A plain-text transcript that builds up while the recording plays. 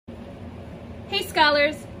Hey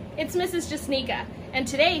scholars, it's Mrs. Jasnica, and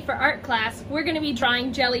today for art class we're going to be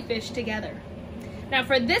drawing jellyfish together. Now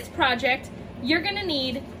for this project, you're going to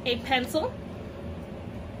need a pencil,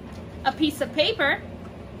 a piece of paper,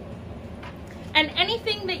 and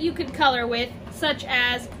anything that you could color with, such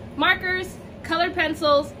as markers, colored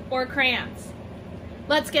pencils, or crayons.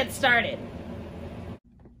 Let's get started.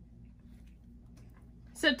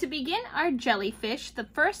 So to begin our jellyfish, the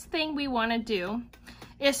first thing we want to do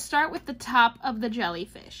is start with the top of the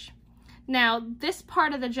jellyfish. Now, this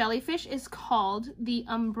part of the jellyfish is called the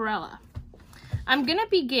umbrella. I'm going to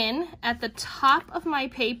begin at the top of my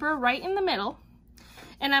paper, right in the middle,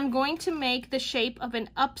 and I'm going to make the shape of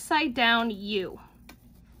an upside down U.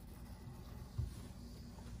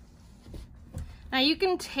 Now you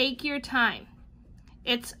can take your time.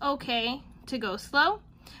 It's okay to go slow,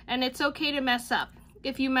 and it's okay to mess up.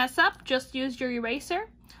 If you mess up, just use your eraser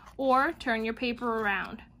or turn your paper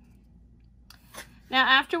around. Now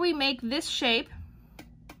after we make this shape,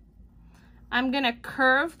 I'm going to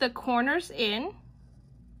curve the corners in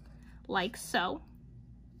like so.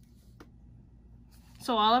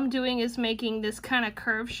 So all I'm doing is making this kind of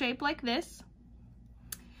curve shape like this.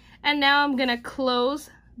 And now I'm going to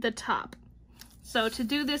close the top. So to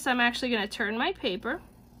do this, I'm actually going to turn my paper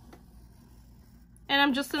and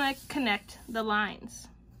I'm just going to connect the lines.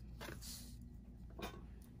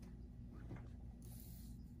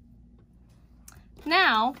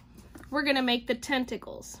 Now, we're going to make the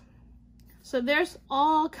tentacles. So there's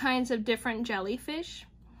all kinds of different jellyfish,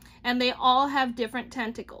 and they all have different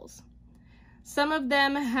tentacles. Some of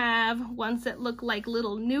them have ones that look like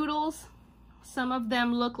little noodles. Some of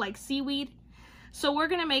them look like seaweed. So we're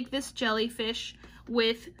going to make this jellyfish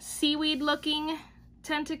with seaweed-looking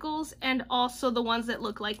tentacles and also the ones that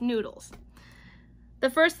look like noodles. The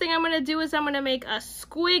first thing I'm going to do is I'm going to make a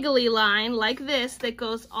squiggly line like this that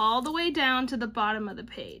goes all the way down to the bottom of the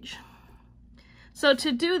page. So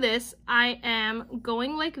to do this, I am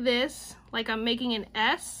going like this, like I'm making an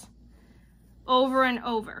S over and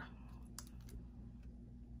over.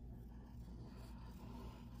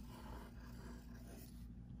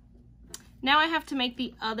 Now I have to make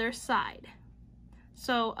the other side.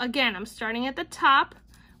 So again, I'm starting at the top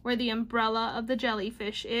where the umbrella of the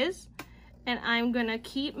jellyfish is. And I'm gonna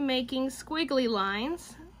keep making squiggly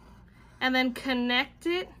lines and then connect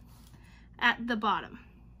it at the bottom.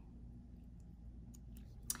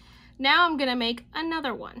 Now I'm gonna make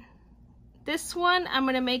another one. This one, I'm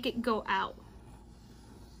gonna make it go out.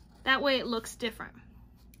 That way it looks different.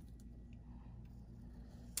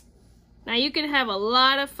 Now you can have a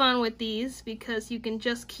lot of fun with these because you can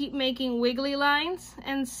just keep making wiggly lines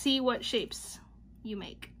and see what shapes you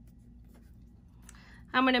make.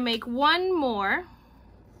 I'm going to make one more.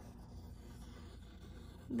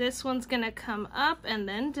 This one's going to come up and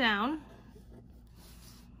then down.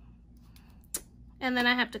 And then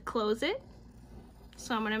I have to close it.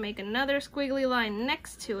 So I'm going to make another squiggly line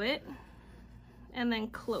next to it and then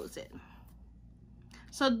close it.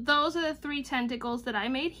 So those are the 3 tentacles that I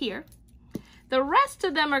made here. The rest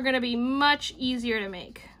of them are going to be much easier to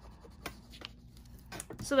make.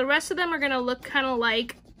 So the rest of them are going to look kind of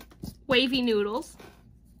like wavy noodles.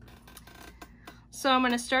 So I'm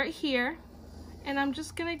going to start here, and I'm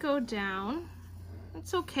just going to go down.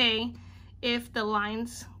 It's okay if the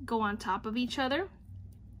lines go on top of each other.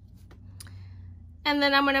 And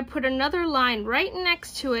then I'm going to put another line right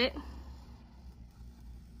next to it,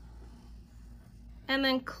 and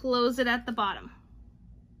then close it at the bottom.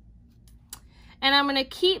 And I'm going to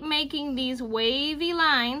keep making these wavy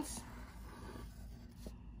lines,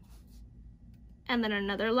 and then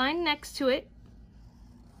another line next to it,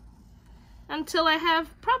 until I have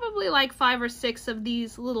probably like 5 or 6 of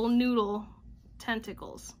these little noodle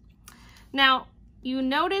tentacles. Now, you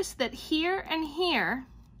notice that here and here,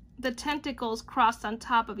 the tentacles crossed on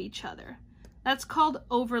top of each other. That's called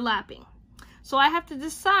overlapping. So I have to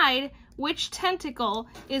decide which tentacle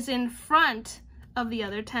is in front of the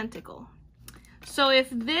other tentacle. So if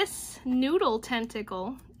this noodle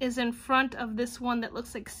tentacle is in front of this one that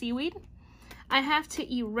looks like seaweed, I have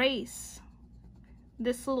to erase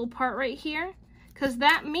this little part right here, because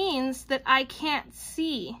that means that I can't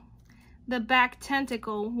see the back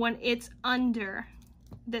tentacle when it's under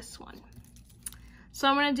this one. So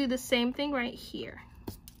I'm going to do the same thing right here.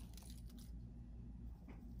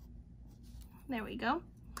 There we go.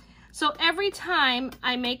 So every time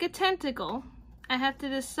I make a tentacle, I have to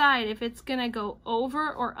decide if it's going to go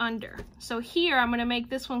over or under. So here I'm going to make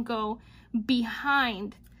this one go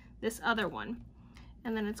behind this other one.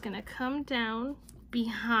 And then it's going to come down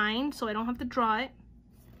behind, so I don't have to draw it.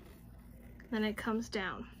 Then it comes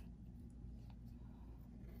down.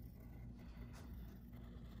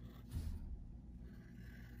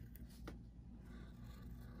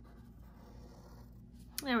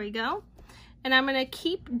 There we go. And I'm gonna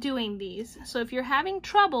keep doing these. So if you're having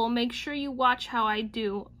trouble, make sure you watch how I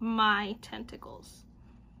do my tentacles.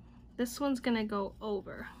 This one's gonna go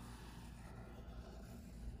over.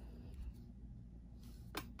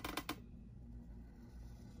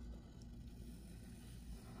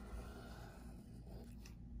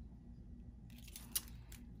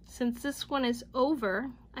 Since this one is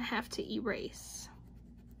over, I have to erase.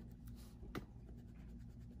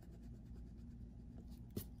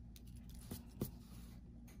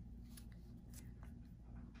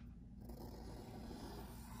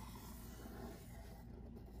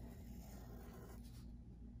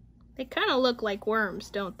 They kind of look like worms,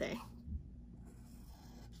 don't they?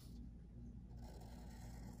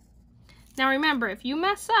 Now remember, if you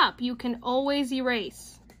mess up, you can always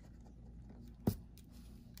erase.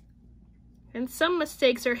 And some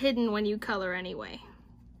mistakes are hidden when you color anyway.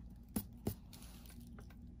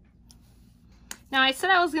 Now I said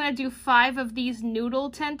I was gonna do 5 of these noodle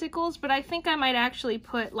tentacles, but I think I might actually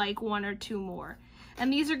put like 1 or 2 more.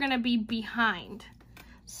 And these are gonna be behind.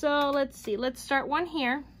 So let's see, let's start one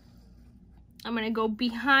here. I'm gonna go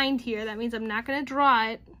behind here. That means I'm not gonna draw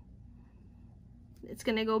it. It's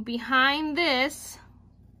gonna go behind this,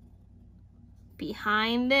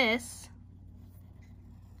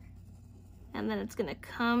 and then it's gonna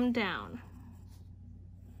come down.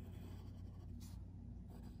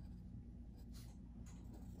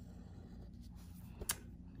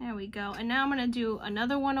 There we go. And now I'm gonna do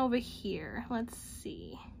another one over here. Let's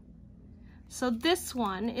see. So this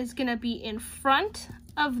one is gonna be in front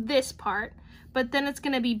of this part, but then it's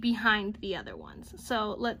gonna be behind the other ones.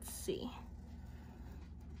 So let's see.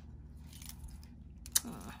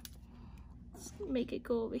 Let's make it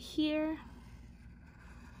go over here.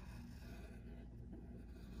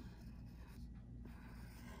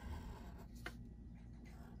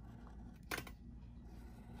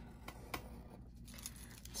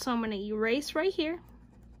 So I'm going to erase right here.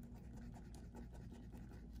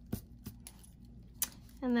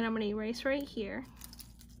 And then I'm going to erase right here.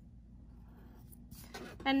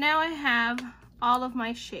 And now I have all of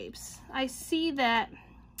my shapes. I see that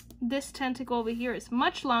this tentacle over here is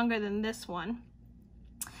much longer than this one.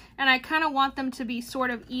 And I kind of want them to be sort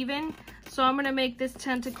of even. So I'm going to make this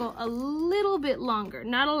tentacle a little bit longer,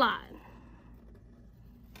 not a lot.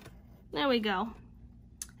 There we go.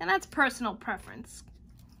 And that's personal preference.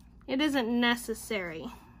 It isn't necessary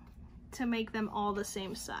to make them all the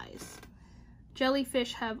same size.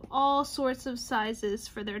 Jellyfish have all sorts of sizes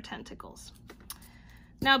for their tentacles.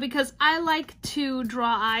 Now, because I like to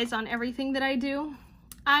draw eyes on everything that I do,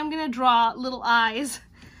 I'm gonna draw little eyes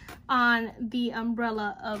on the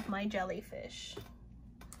umbrella of my jellyfish.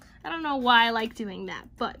 I don't know why I like doing that,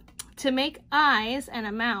 but to make eyes and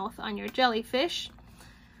a mouth on your jellyfish,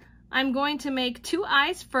 I'm going to make 2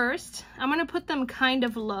 eyes first. I'm going to put them kind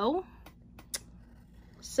of low.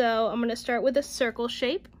 So I'm going to start with a circle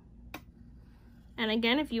shape. And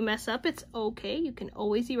again, if you mess up, it's okay. You can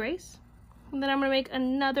always erase. And then I'm going to make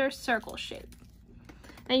another circle shape.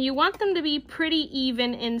 And you want them to be pretty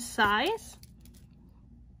even in size.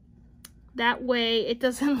 That way it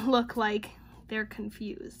doesn't look like they're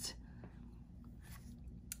confused.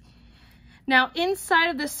 Now inside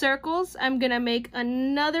of the circles, I'm gonna make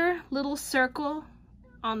another little circle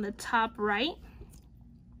on the top right,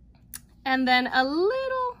 and then a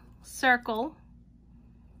little circle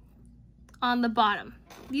on the bottom.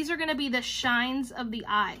 These are gonna be the shines of the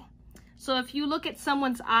eye. So if you look at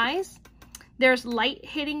someone's eyes, there's light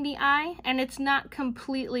hitting the eye and it's not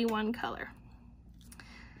completely one color.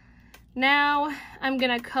 Now I'm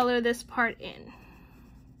gonna color this part in.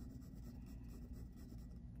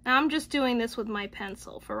 Now I'm just doing this with my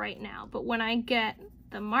pencil for right now, but when I get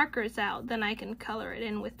the markers out, then I can color it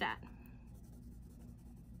in with that.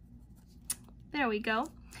 There we go.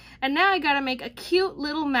 And now I gotta make a cute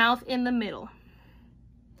little mouth in the middle.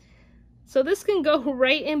 So this can go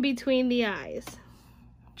right in between the eyes,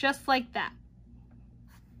 just like that.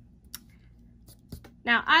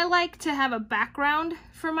 Now I like to have a background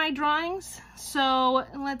for my drawings. So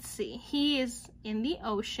let's see, he is in the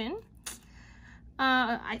ocean.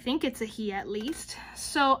 I think it's a he at least.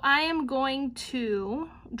 So I am going to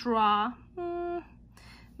draw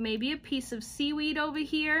maybe a piece of seaweed over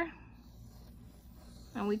here.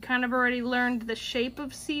 And we kind of already learned the shape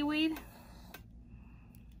of seaweed.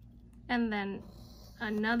 And then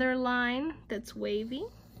another line that's wavy.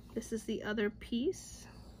 This is the other piece.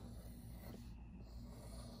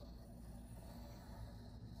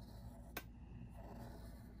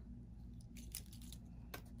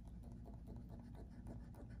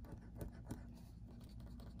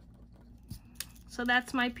 So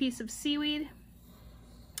that's my piece of seaweed.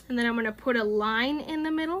 And then I'm gonna put a line in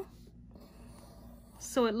the middle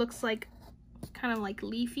so it looks like kind of like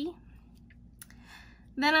leafy.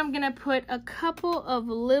 Then I'm gonna put a couple of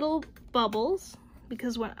little bubbles,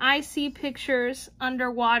 because when I see pictures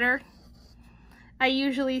underwater, I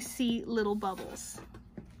usually see little bubbles.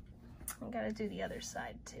 I gotta do the other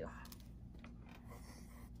side too.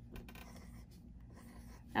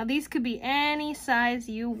 Now these could be any size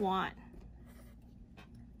you want.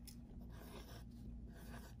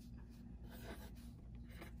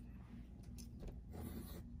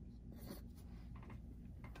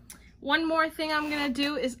 One more thing I'm gonna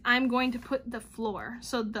do is I'm going to put the floor.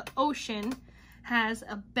 So the ocean has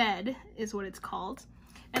a bed, is what it's called,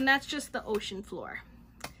 and that's just the ocean floor.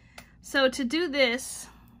 So to do this,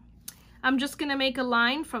 I'm just gonna make a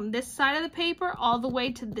line from this side of the paper all the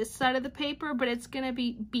way to this side of the paper, but it's gonna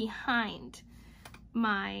be behind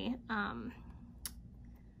my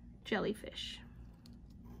jellyfish.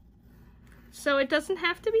 So it doesn't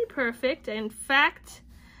have to be perfect. In fact,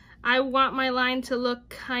 I want my line to look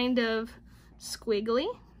kind of squiggly.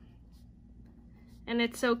 And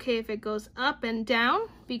it's okay if it goes up and down,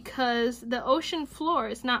 because the ocean floor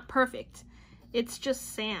is not perfect. It's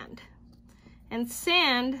just sand. And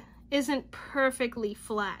sand isn't perfectly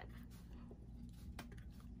flat.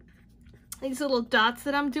 These little dots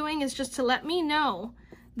that I'm doing is just to let me know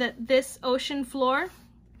that this ocean floor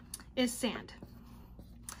is sand.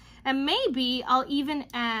 And maybe I'll even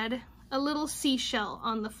add a little seashell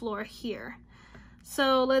on the floor here.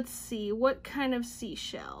 So let's see, what kind of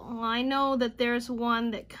seashell? Well, I know that there's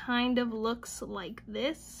one that kind of looks like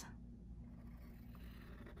this.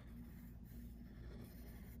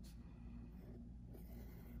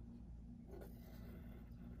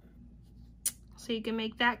 So you can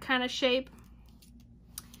make that kind of shape.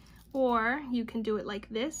 Or you can do it like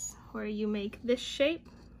this, where you make this shape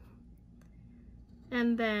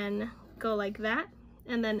and then go like that,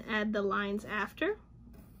 and then add the lines after.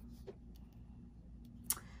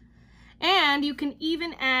 And you can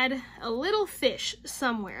even add a little fish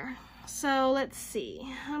somewhere. So let's see,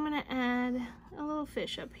 I'm gonna add a little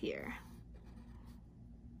fish up here.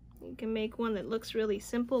 You can make one that looks really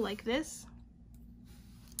simple like this.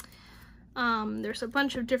 There's a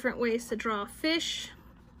bunch of different ways to draw a fish.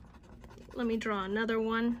 Let me draw another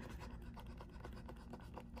one.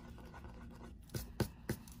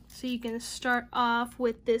 So you can start off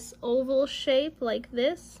with this oval shape like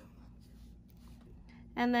this,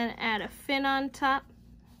 and then add a fin on top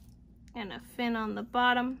and a fin on the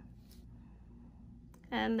bottom,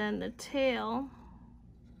 and then the tail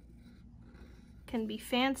can be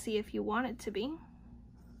fancy if you want it to be.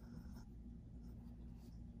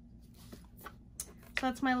 So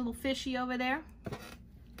that's my little fishy over there.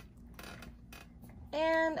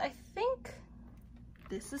 And I think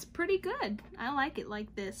this is pretty good. I like it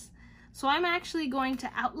like this. So I'm actually going to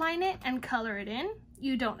outline it and color it in.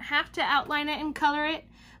 You don't have to outline it and color it,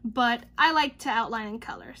 but I like to outline and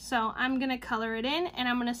color. So I'm gonna color it in, and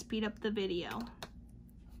I'm gonna speed up the video.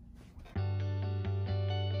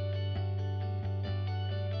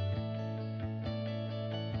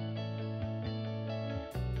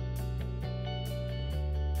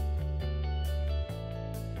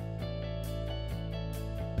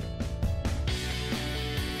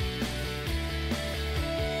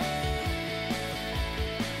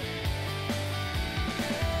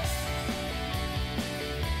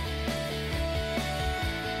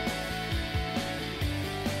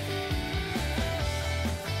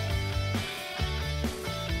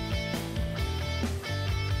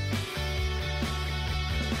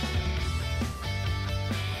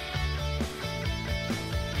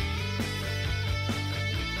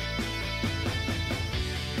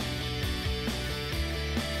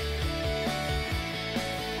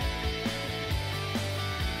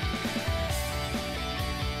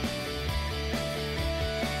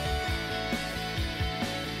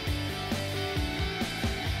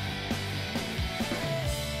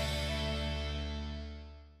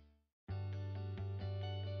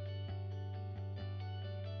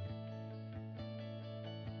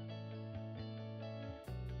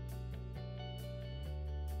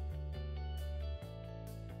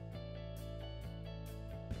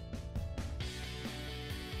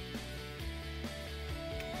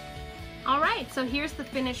 Alright, so here's the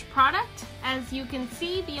finished product. As you can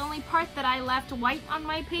see, the only part that I left white on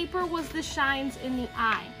my paper was the shines in the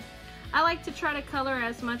eye. I like to try to color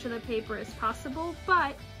as much of the paper as possible,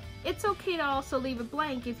 but it's okay to also leave it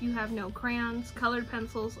blank if you have no crayons, colored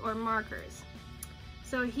pencils, or markers.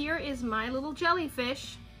 So here is my little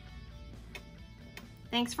jellyfish.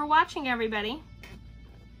 Thanks for watching, everybody.